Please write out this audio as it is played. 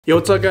Yo,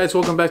 what's up guys,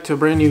 welcome back to a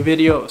brand new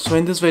video. So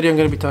in this video I'm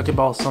going to be talking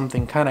about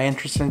something kind of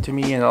interesting to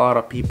me and a lot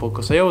of people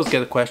because I always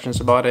get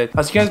questions about it.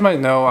 As you guys might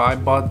know, I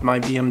bought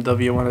my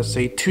BMW, I want to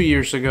say 2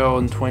 years ago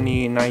in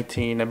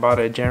 2019. I bought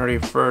it January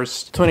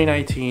 1st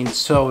 2019,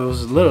 so it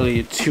was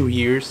literally 2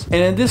 years. And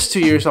in this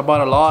 2 years I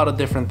bought a lot of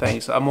different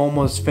things. I'm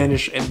almost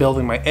finished in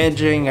building my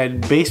engine. I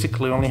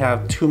basically only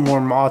have 2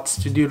 more mods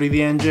to do to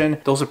the engine.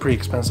 Those are pretty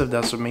expensive,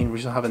 that's the main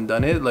reason I haven't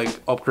done it, like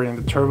upgrading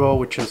the turbo,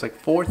 which is like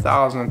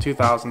 4,000,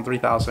 2,000,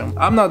 3,000.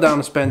 I'm not down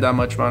to spend that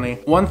much money.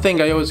 One thing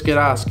I always get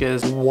asked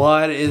is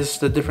what is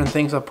the different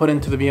things I put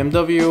into the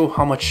BMW,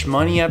 how much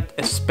money I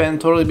spend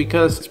totally,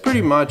 because it's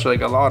pretty much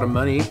like a lot of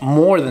money,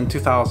 more than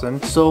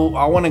 2,000. So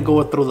I want to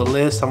go through the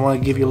list. I want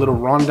to give you a little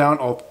rundown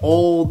of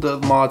all the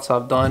mods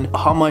I've done,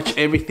 how much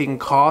everything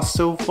costs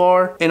so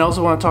far, and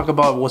also want to talk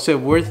about was it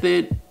worth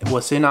it,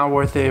 was it not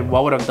worth it,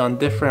 what would I've done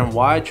different,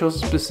 why I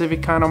chose a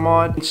specific kind of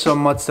mod. Some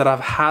mods that I've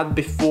had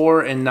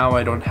before and now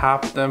I don't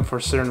have them for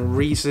certain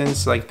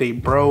reasons, like they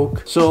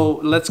broke. So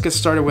let's get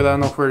started without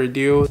no further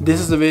ado.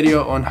 This is the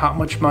video on how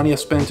much money I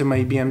spent in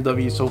my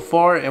BMW so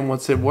far and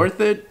was it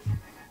worth it.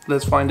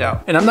 Let's find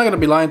out. And I'm not gonna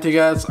be lying to you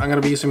guys. I'm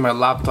gonna be using my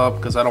laptop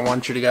because I don't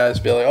want you to guys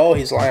be like, oh,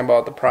 he's lying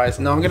about the price.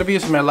 No, I'm gonna be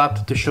using my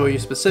laptop to show you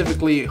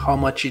specifically how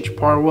much each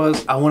part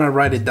was. I want to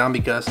write it down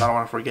because I don't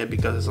want to forget,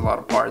 because it's a lot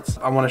of parts.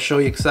 I want to show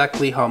you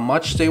exactly how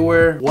much they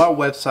were, what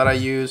website I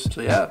used.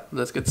 So yeah,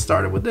 let's get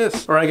started with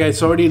this. All right guys,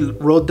 so I already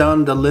wrote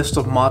down the list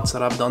of mods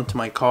that I've done to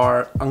my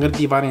car. I'm gonna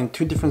divide it in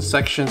 2 different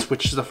sections,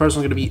 which is the first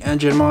one's gonna be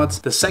engine mods,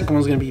 the second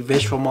one's gonna be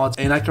visual mods.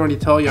 And I can already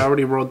tell you, I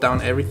already wrote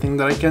down everything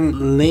that I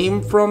can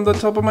name from the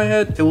top of my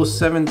head. It was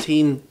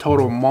 17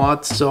 total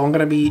mods, so I'm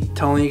gonna be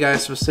telling you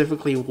guys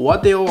specifically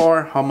what they all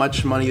are, how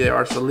much money they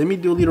are. So let me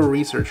do a little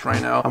research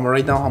right now. I'm gonna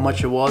write down how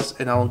much it was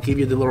and I'll give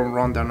you the little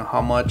rundown of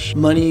how much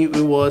money it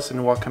was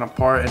and what kind of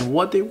part and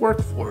what they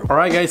work for. All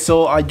right guys,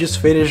 so I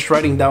just finished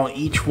writing down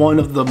each one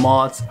of the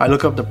mods. I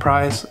look up the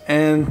price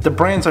and the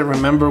brands. I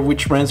remember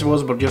which brands it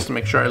was, but just to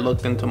make sure I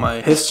looked into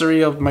my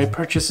history of my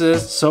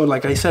purchases. So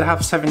like I said, I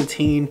have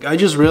 17. I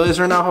just realized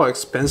right now how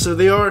expensive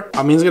they are.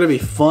 I mean, it's gonna be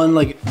fun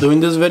like doing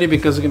this video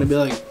because it's gonna be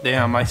like,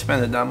 damn, I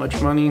spent that much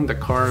money. The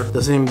car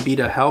doesn't beat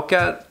a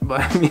Hellcat,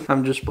 but I mean,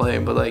 I'm just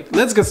playing. But like,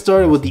 let's get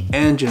started with the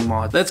engine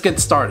mod. Let's get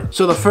started.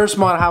 So the first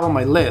mod I have on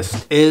my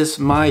list is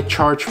my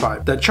charge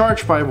pipe. The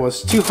charge pipe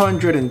was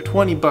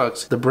 220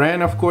 bucks. The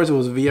brand, of course, it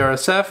was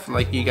VRSF.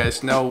 Like you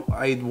guys know,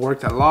 I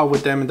worked a lot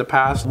with them in the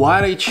past.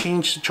 Why did I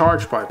change the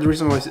charge pipe? The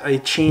reason why I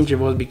changed it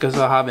was because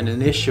I having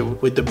an issue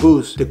with the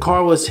boost. The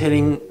car was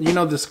hitting, you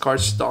know, this car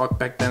stock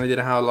back then, I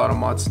didn't have a lot of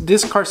mods.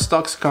 This car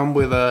stocks come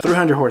with a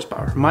 300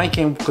 horsepower. Mine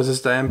came, because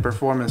it's the M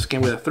Performance,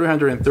 came with a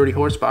 330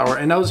 horsepower,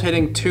 and I was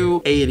hitting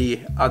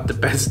 280 at the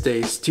best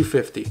days,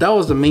 250. That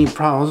was the main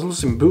problem. I was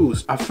losing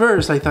boost. At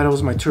first I thought it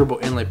was my turbo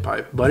inlet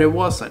pipe, but it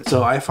wasn't.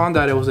 So I found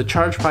out it was a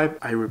charge pipe.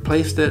 I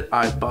replaced it,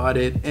 I bought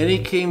it, and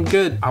it came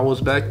good. I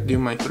was back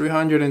doing my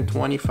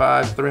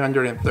 325,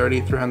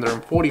 330,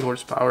 340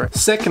 horsepower.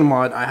 Second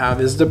mod I have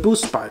is the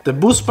boost pipe. The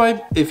boost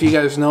pipe, if you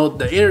guys know,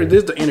 this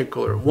is the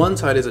intercooler. One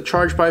side is a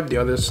charge pipe, the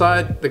other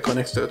side that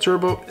connects to the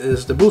turbo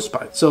is the boost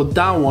pipe. So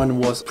that one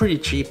was pretty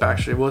cheap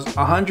actually. It was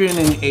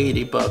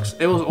 180 bucks.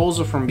 It was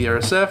also from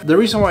BRSF. The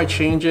reason why I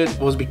changed it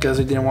was because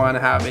I didn't want to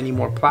have any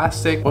more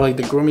plastic or like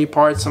the groomy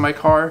parts in my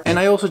car. And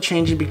I also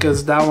changed it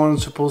because that one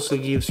supposedly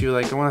gives you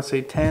like, I want to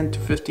say 10 to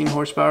 15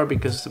 horsepower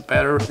because it's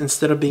better.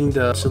 Instead of being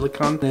the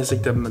silicone, it's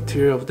like the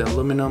material of the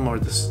aluminum or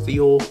the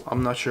steel.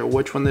 I'm not sure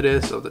which one it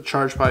is, of the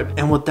charge pipe.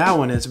 And what that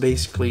one is,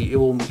 basically it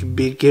will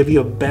give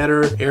you a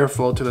better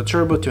airflow to the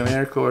turbo, to an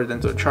air cooler, than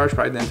to the charge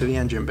pipe, than to the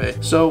engine bay.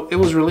 So it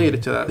was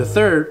related to that. The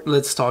third,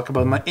 let's talk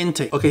about my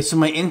intake. Okay, so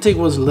my intake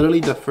was literally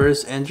the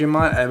first engine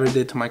mod I ever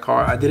did to my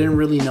car. I didn't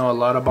really know a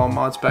lot about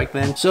mods back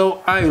then,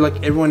 so I, like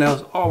everyone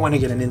else, oh, I want to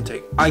get an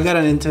intake. I got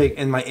an intake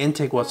and my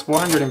intake was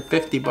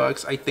 450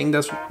 bucks. I think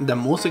that's the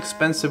most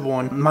expensive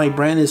one. My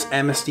brand is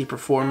MST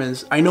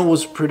Performance. I know it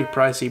was pretty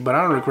pricey, but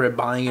I don't regret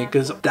buying it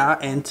because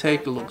that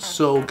intake looks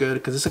so good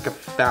because it's like a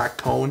fat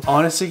cone.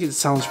 Honestly, it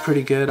sounds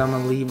pretty good. I'm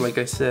gonna leave, like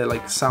I said,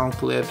 like sound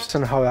clips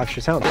and how it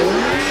actually sounds.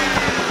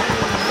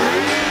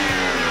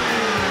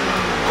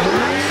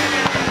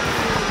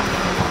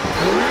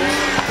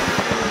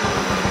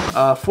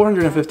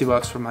 450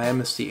 bucks for my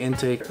MST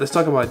intake. Let's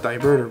talk about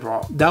diverter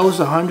draw. That was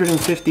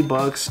 150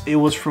 bucks. It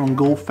was from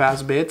Go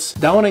Fast Bits.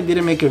 That one I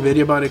didn't make a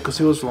video about it because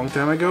it was a long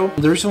time ago.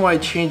 The reason why I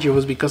changed it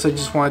was because I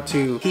just wanted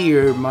to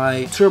hear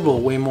my turbo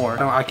way more.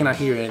 I cannot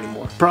hear it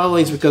anymore.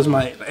 Probably it's because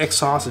my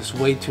exhaust is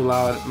way too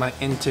loud, my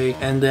intake,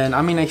 and then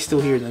I mean I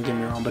still hear it, don't get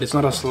me wrong, but it's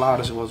not as loud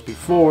as it was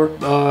before.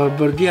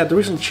 But yeah, the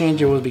reason I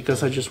changed it was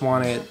because I just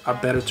wanted a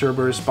better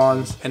turbo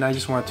response and I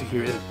just wanted to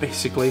hear it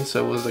basically.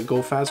 So it was the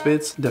Go Fast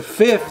Bits. The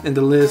fifth in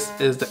the list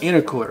this is the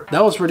intercooler.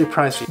 That was pretty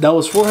pricey. That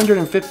was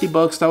 450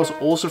 bucks. That was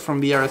also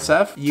from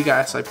BRSF. You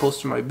guys, I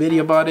posted my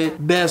video about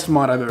it. Best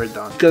mod I've ever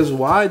done. Because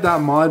why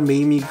that mod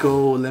made me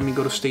go, let me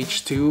go to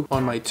stage 2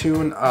 on my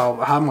tune.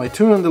 I'll have my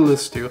tune on the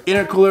list too.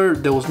 Intercooler,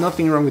 there was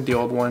nothing wrong with the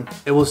old one.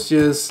 It was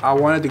just, I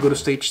wanted to go to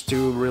stage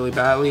 2 really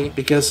badly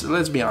because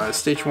let's be honest,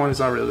 stage 1 is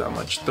not really that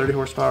much. 30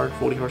 horsepower,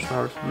 40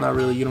 horsepower, not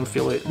really, you don't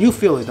feel it. You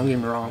feel it, don't get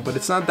me wrong, but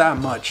it's not that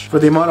much. For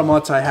the amount of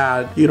mods I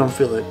had, you don't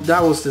feel it.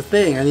 That was the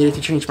thing. I needed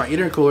to change my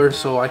intercooler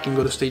so I can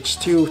go to stage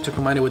 2 to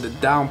combine it with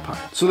the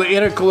downpipe. So the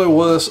intercooler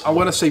was, I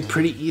want to say,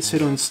 pretty easy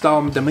to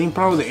install. The main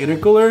problem with the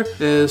intercooler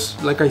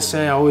is, like I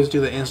say, I always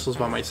do the installs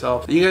by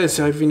myself. You guys,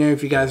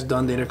 if you guys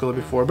done the intercooler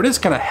before, but it's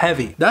kind of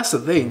heavy. That's the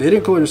thing. The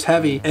intercooler is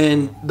heavy,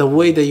 and the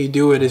way that you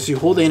do it is you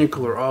hold the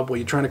intercooler up while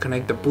you're trying to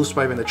connect the boost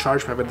pipe and the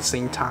charge pipe at the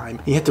same time.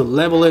 You have to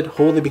level it,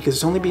 hold it, because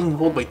it's only being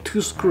held by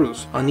 2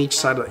 screws on each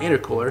side of the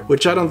intercooler,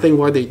 which I don't think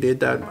why they did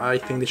that. I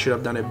think they should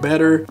have done it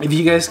better. If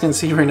you guys can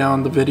see right now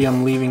in the video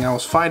I'm leaving, I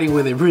was fighting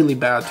with it really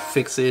bad to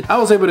fix it. I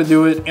was able to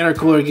do it.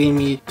 Intercooler gave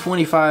me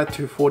 25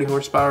 to 40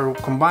 horsepower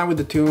combined with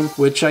the tune,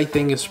 which I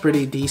think is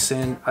pretty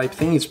decent. I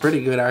think it's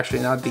pretty good,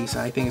 actually, not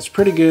decent. I think it's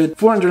pretty good.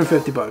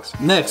 450 bucks.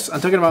 Next,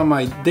 I'm talking about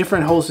my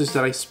different hoses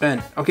that I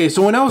spent. Okay,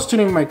 so when I was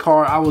tuning my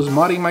car, I was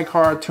modding my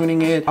car,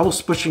 tuning it. I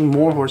was pushing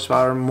more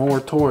horsepower, more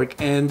torque,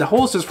 and the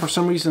hoses for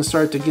some reason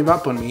started to give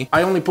up on me.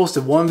 I only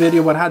posted one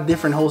video, but I had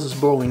different hoses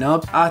blowing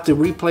up. I had to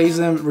replace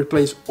them,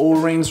 replace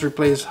O-rings,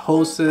 replace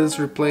hoses,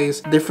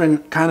 replace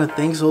different kind of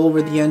things all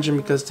over the engine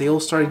because they all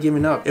started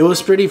giving up. It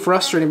was pretty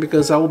frustrating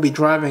because I would be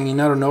driving and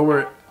out of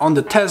nowhere, on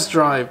the test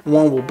drive,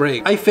 one will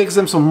break. I fixed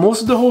them, so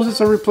most of the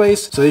hoses are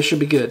replaced, so they should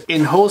be good.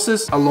 In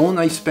hoses alone,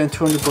 I spent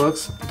 200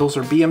 bucks. Those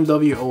are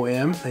BMW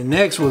OEM. The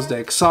next was the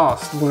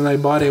exhaust. When I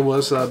bought it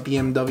was a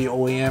BMW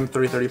OEM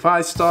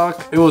 335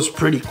 stock. It was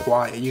pretty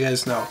quiet, you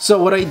guys know.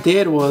 So what I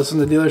did was, in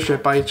the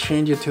dealership, I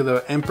changed it to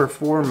the M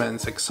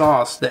Performance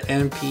exhaust, the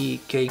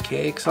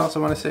MPKK exhaust, I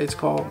want to say it's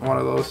called, one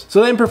of those.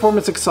 So the M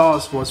Performance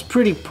exhaust was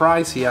pretty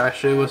pricey,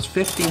 actually. It was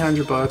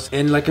 1,500 bucks,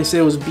 and like I said,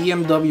 it was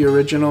BMW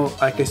original.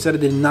 Like I said, I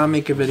did not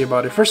make a video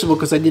about it. First of all,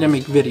 because I didn't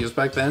make videos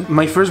back then.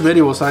 My first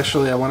video was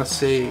actually, I want to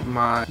say,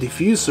 my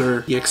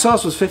diffuser. The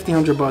exhaust was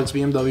 1,500 bucks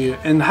BMW,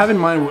 and have in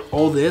mind with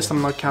all this,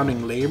 I'm not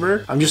counting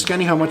labor. I'm just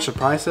counting how much the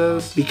price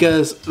is,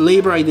 because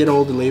labor, I did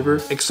all the labor.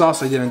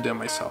 Exhaust, I didn't do it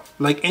myself.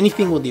 Like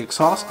anything with the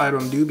exhaust, I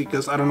don't do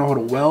because I don't know how to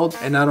weld,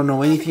 and I don't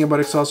know anything about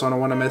exhaust, so I don't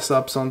want to mess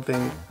up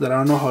something that I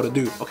don't know how to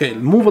do. Okay,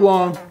 move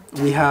along.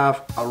 We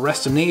have a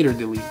resonator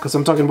delete, because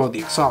I'm talking about the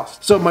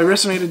exhaust. So my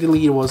resonator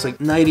delete was like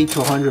 90 to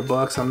 100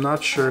 bucks. I'm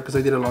not sure because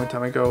I did it a long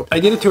time ago. I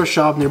did it to a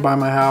shop nearby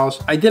my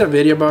house. I did a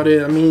video about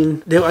it. I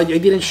mean, I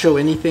didn't show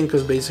anything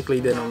because basically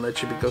they don't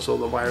let you because all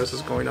the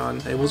viruses going on.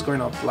 It was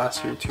going on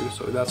last year too,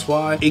 so that's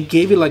why. It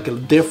gave it like a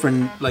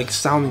different like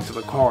sounding to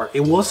the car. It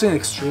wasn't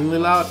extremely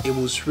loud. It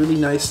was really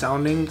nice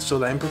sounding. So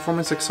the M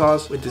Performance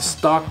exhaust with the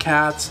stock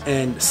cats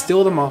and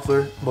still the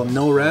muffler, but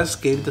no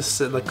rest, gave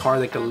the car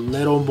like a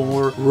little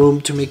more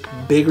room to make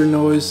bigger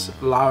noise,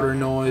 louder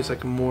noise,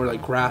 like more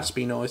like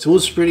raspy noise. It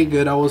was pretty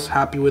good. I was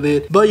happy with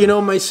it. But you know,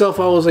 myself,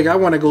 I was like, I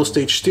want to go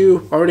stage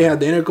 2. I already had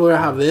the intercooler,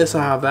 I have this,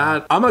 I have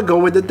that. I'm gonna go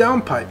with the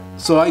downpipe.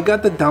 So I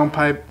got the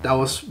downpipe. That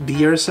was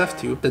BRSF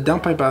too. The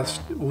downpipe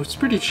was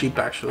pretty cheap,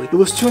 actually. It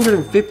was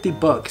 250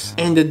 bucks.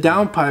 And the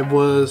downpipe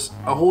was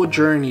a whole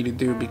journey to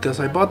do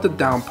because I bought the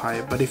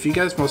downpipe. But if you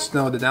guys must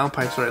know, the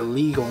downpipes are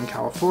illegal in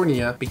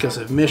California because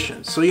of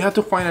emissions. So you have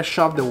to find a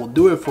shop that will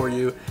do it for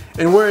you.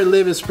 And where I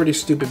live is pretty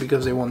stupid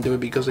because they won't do it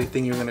because they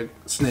think you're gonna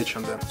snitch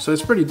on them. So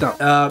it's pretty dumb.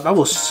 I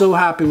was so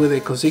happy with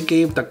it because it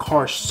gave the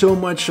car so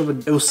much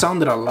of it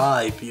sounded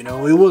alive, you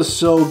know. It was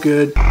so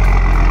good.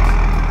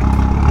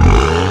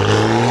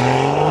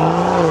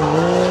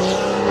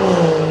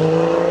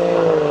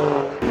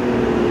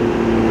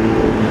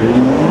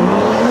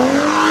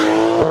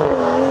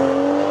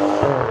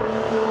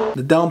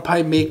 The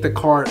downpipe make the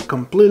car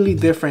completely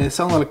different. It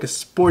sounded like a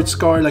sports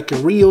car, like a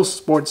real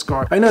sports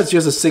car. I know it's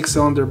just a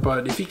 6-cylinder,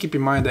 but if you keep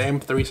in mind the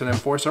M3s and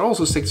M4s are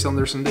also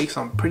 6-cylinders and they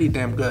sound pretty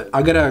damn good.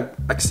 I gotta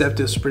accept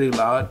it's pretty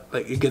loud.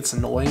 Like it gets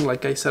annoying,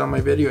 like I said on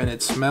my video, and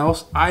it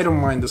smells. I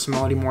don't mind the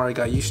smell anymore. I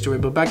got used to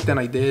it, but back then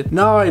I did.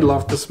 Now I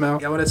love the smell.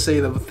 I would say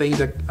the thing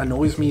that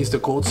annoys me is the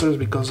cold starts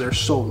because they're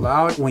so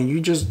loud. When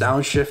you just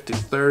downshift to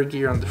 3rd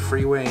gear on the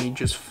freeway and you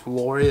just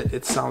floor it,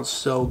 it sounds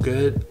so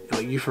good.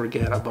 Like you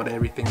forget about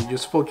everything. You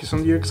just focus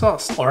on your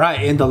exhaust.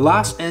 Alright, and the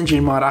last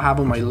engine mod I have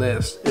on my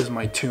list is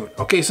my tune.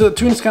 Okay, so the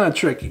tune is kind of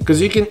tricky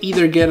because you can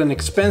either get an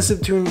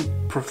expensive tune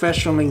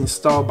professionally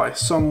installed by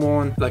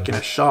someone like in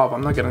a shop. I'm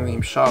not gonna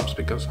name shops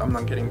because I'm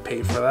not getting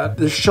paid for that.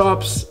 The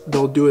shops,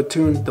 they'll do a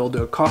tune, they'll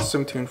do a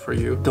custom tune for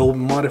you. They'll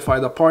modify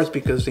the parts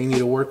because they need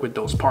to work with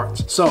those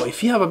parts. So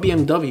if you have a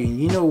BMW and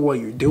you know what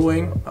you're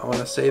doing, I want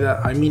to say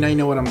that. I mean, I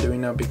know what I'm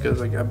doing now because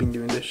like I've been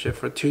doing this shit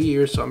for 2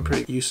 years, so I'm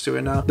pretty used to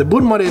it now. The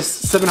boot mod is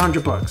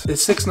 700 bucks.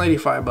 It's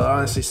 695, but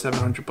honestly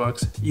 700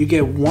 bucks. You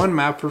get one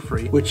map for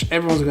free, which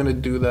everyone's gonna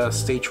do the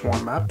stage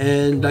 1 map.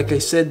 And like I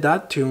said,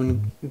 that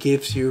tune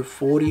gives you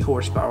 40 horsepower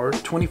horsepower,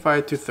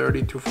 25 to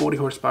 30 to 40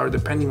 horsepower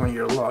depending on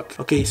your luck.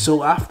 Okay,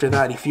 so after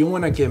that, if you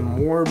want to get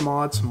more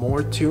mods,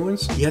 more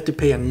tunes, you have to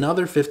pay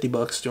another 50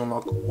 bucks to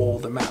unlock all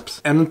the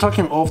maps. And I'm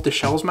talking off the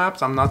shelves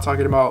maps, I'm not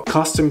talking about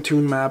custom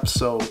tune maps,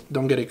 so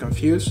don't get it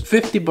confused.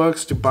 50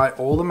 bucks to buy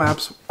all the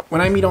maps. When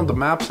I mean on the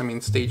maps, I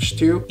mean stage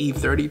 2,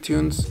 E30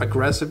 tunes,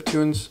 aggressive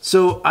tunes.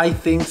 So I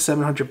think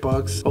 700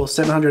 bucks or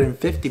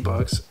 750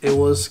 bucks, it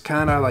was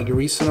kind of like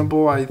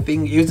reasonable. I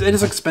think it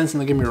is expensive,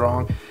 don't get me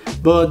wrong,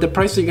 but the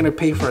price you're gonna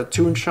pay for a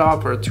tune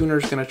shop or a tuner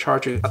is gonna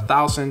charge you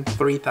 1,000,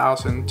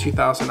 3,000,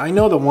 2,000. I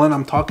know the one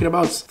I'm talking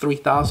about is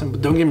 3,000,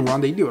 but don't get me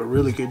wrong, they do a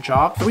really good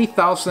job.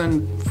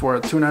 3,000 for a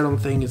tune, I don't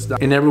think it's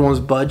in everyone's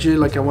budget,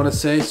 like I want to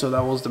say. So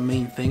that was the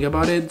main thing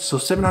about it. So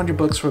 700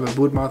 bucks for the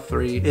Boot Mod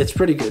 3, it's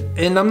pretty good.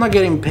 And I'm not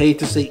getting paid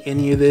to say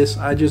any of this,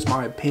 I just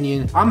my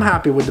opinion. I'm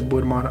happy with the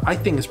Boot Mod. I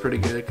think it's pretty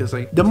good because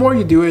like the more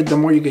you do it, the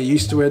more you get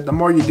used to it. The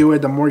more you do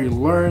it, the more you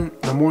learn.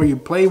 The more you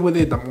play with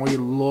it, the more you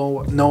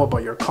know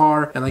about your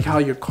car and like how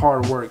your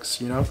car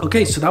works, you know.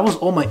 Okay, so that was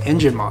all my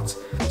engine mods.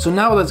 So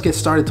now let's get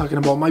started talking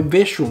about my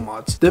visual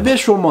mods. The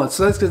visual mods,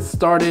 let's get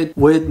started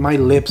with my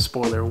lip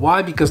spoiler.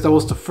 Why? Because that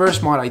was the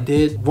first mod I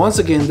did. Once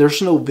again,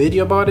 there's no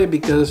video about it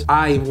because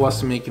I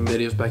wasn't making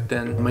videos back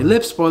then. My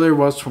lip spoiler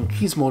was from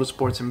Keys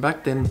Motorsports, and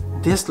back then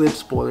this lip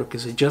spoiler,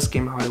 because it just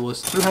came out, it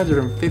was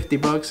 350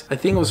 bucks. I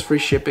think it was free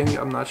shipping,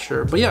 I'm not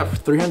sure, but yeah,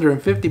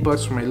 350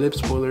 bucks for my lip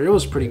spoiler. It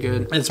was pretty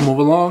good. Let's move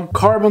along.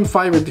 Carbon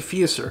fiber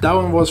diffuser, that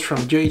one was from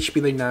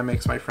JHP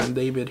Dynamics, my friend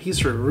David.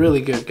 He's a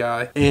really good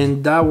guy,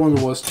 and that one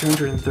was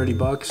 230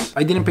 bucks.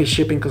 I didn't pay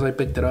shipping because I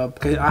picked it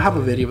up. I have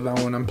a video of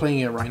that one, I'm playing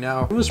it right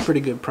now. It was a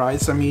pretty good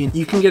price. I mean,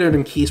 you can get it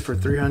in Keys for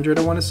 300,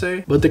 I want to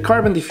say, but the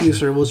carbon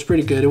diffuser was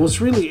pretty good. It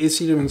was really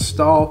easy to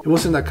install. It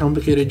wasn't that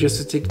complicated. Just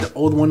to take the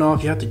old one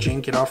off, you have to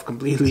jank it off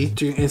completely.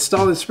 To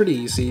install it's pretty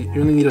easy.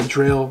 You only need a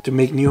drill to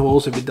make new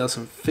holes if it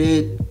doesn't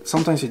fit.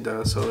 Sometimes it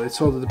does, so it's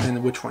all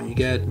depending which one you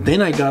get.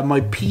 Then I got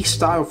my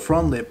P-style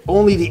front lip.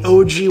 Only the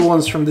OG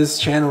ones from this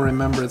channel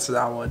remember it's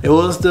that one. It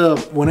was the,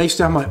 when I used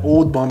to have my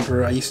old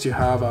bumper, I used to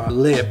have a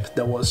lip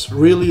that was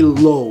really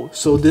low.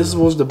 So this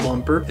was the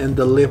bumper and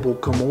the lip will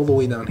come all the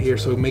way down here,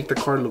 so it make the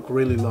car look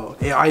really low.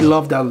 Yeah, I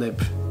love that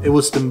lip. It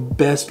was the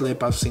best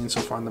lip I've seen so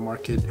far in the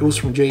market. It was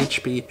from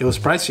JHP. It was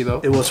pricey though.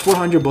 It was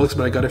 400 bucks,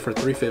 but I got it for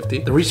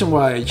 350. The reason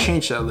why I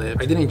changed that lip,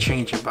 I didn't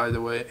change it by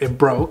the way. It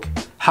broke.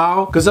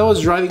 How? Because I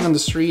was driving on the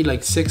street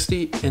like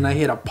 60 and I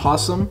hit a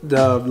possum.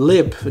 The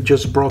lip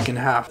just broke in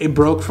half. It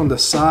broke from the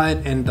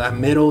side and the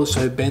middle,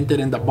 so it bent it,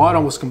 and the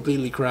bottom was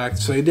completely cracked.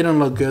 So it didn't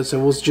look good,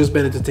 so it was just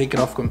better to take it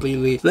off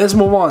completely. Let's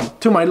move on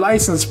to my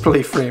license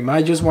plate frame.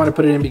 I just want to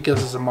put it in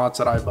because it's a mods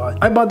that I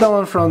bought. I bought that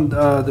one from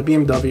the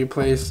BMW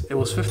place. It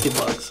was 50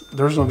 bucks.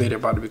 There's no video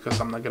about it because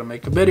I'm not gonna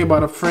make a video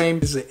about a frame.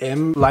 It's the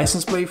M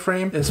license plate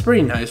frame. It's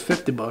pretty nice.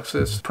 50 bucks.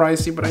 It's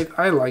pricey, but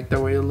I like the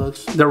way it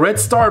looks. The red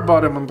star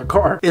bottom on the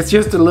car, it's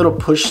just a little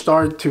push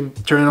start to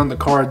turn on the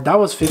car. That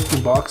was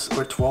 15 bucks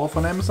or 12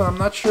 on Amazon, I'm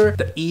not sure.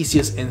 The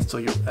easiest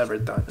install you've ever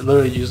done.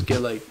 Literally you just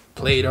get like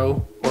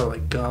Play-Doh or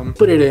like gum,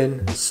 put it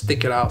in,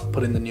 stick it out,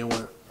 put in the new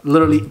one.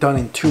 Literally done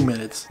in 2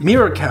 minutes.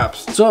 Mirror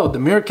caps. So the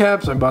mirror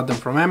caps, I bought them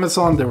from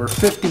Amazon. They were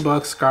 50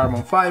 bucks,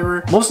 carbon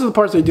fiber. Most of the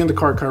parts they do in the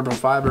car carbon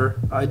fiber.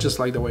 I just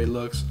like the way it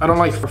looks. I don't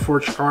like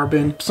forged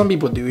carbon. Some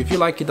people do. If you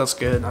like it, that's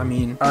good. I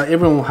mean,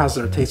 everyone has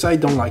their taste. I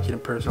don't like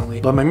it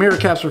personally. But my mirror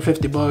caps were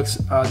 50 bucks.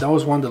 That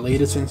was one of the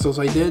latest installs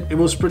I did. It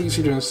was pretty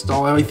easy to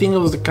install. I think it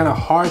was kind of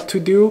hard to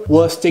do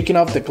was taking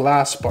off the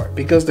glass part,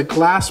 because the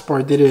glass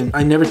part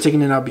I never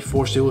taken it out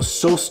before, so it was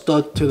so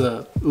stuck to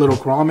the little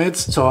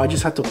grommets. So I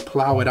just had to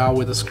plow it out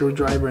with a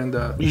screwdriver, and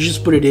you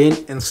just put it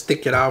in and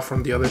stick it out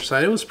from the other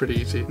side. It was pretty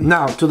easy.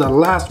 Now to the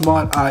last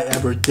mod I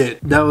ever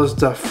did. That was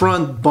the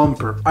front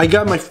bumper. I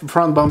got my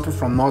front bumper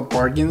from Mod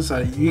Bargains.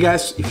 You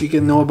guys, if you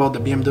can know about the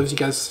BMWs, you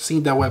guys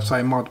seen that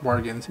website, Mod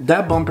Bargains.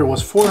 That bumper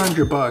was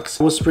 400 bucks.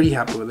 I was pretty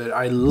happy with it.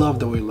 I love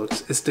the way it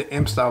looks. It's the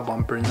M style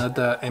bumper, not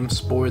the M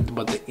Sport,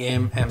 but the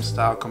M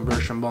style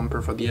conversion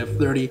bumper for the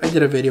F30. I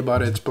did a video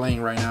about it. It's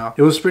playing right now.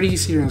 It was pretty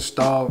easy to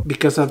install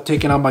because I've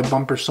taken out my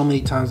bumper so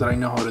many times that I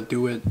know how to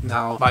do it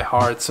now by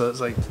heart. So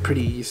it's like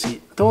pretty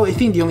easy. Though I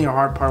think the only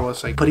hard part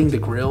was like putting the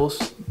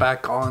grills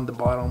back on the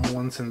bottom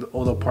ones and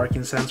all the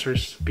parking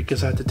sensors,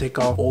 because I had to take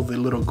off all the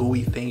little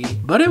gooey thingy.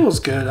 But it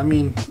was good. I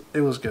mean, it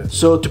was good.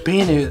 So to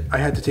paint it, I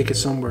had to take it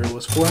somewhere. It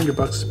was 400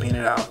 bucks to paint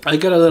it out. I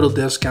got a little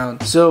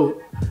discount.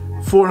 So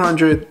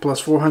 400 plus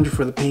 400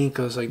 for the paint,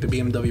 because like the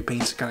BMW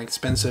paint's kind of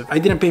expensive. I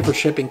didn't pay for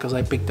shipping because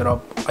I picked it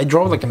up. I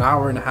drove like an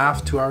hour and a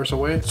half, 2 hours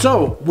away.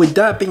 So with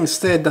that being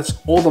said, that's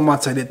all the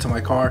mods I did to my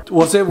car.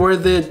 Was it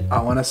worth it?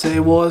 I want to say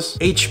it was.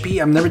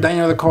 HP, I've never done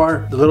another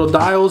car. The little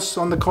dials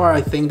on the car,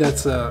 I think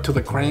that's to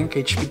the crank,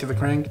 HP to the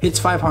crank. It's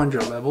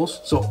 500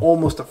 levels, so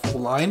almost a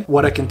full line.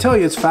 What I can tell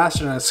you, it's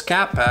faster than a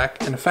Scat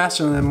Pack and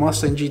faster than a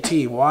Mustang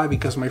GT. Why?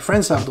 Because my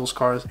friends have those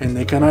cars and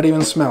they cannot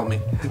even smell me.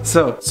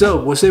 So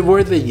was it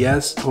worth it?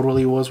 Yes, totally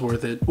totally was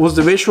worth it. Was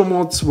the visual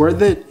mods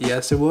worth it?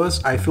 Yes, it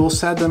was. I feel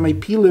sad that my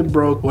P-lip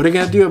broke. What are you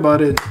gonna do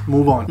about it?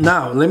 Move on.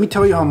 Now, let me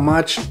tell you how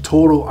much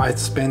total I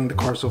spent the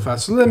car so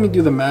fast. So let me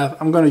do the math.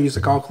 I'm gonna use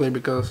the calculator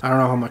because I don't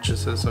know how much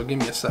this is, so give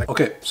me a sec.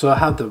 Okay, so I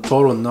have the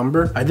total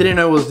number. I didn't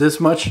know it was this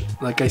much.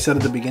 Like I said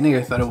at the beginning,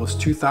 I thought it was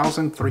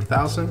 2,000,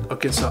 3,000.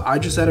 Okay, so I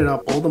just added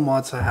up all the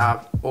mods I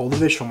have, all the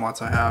visual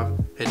mods I have,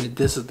 and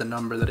this is the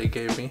number that it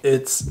gave me.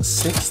 It's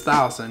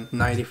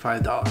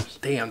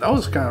 $6,095. Damn, that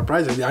was kind of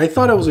pricey. I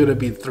thought it was gonna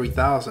be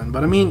 3,000,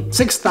 but I mean,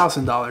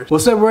 $6,000.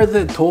 Was that worth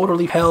it?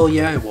 Totally, hell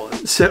yeah, it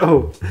was.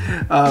 So,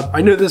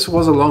 I knew this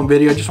was a long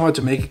video. I just wanted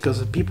to make it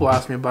because people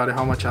asked me about it,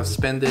 how much I've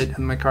spent it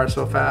in my car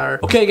so far.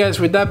 Okay, guys,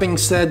 with that being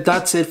said,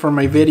 that's it for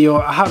my video.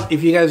 I have,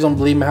 if you guys don't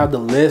believe me, I have the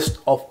list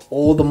of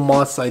all the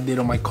mods I did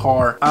on my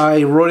car.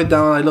 I wrote it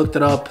down, I looked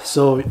it up.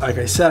 So, like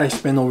I said, I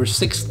spent over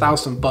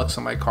 6,000 bucks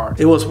on my car.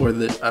 It was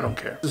worth it. I don't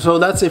care. So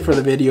that's it for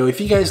the video. If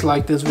you guys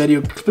like this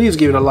video, please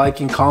give it a like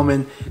and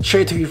comment.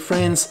 Share it to your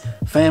friends,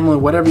 family,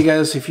 whatever you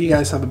guys. If you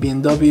guys have a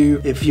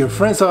BMW, if your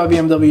friends have a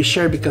BMW,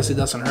 share it because it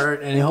doesn't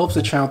hurt and it helps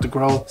the channel to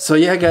grow. So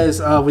yeah, guys,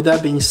 with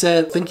that being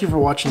said, thank you for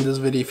watching this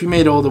video. If you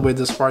made it all the way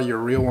this far, you're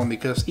a real one,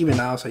 because even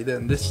now I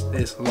didn't. This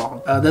is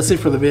long. That's it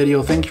for the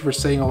video. Thank you for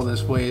staying all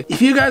this way.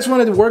 If you guys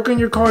wanted to work on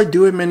your car,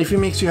 do it, man. If it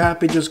makes you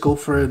happy, just go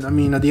for it. I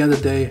mean, at the end of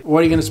the day, what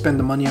are you gonna spend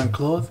the money on?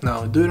 Clothes?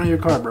 No, do it on your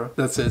car, bro.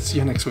 That's it. See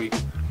you next week.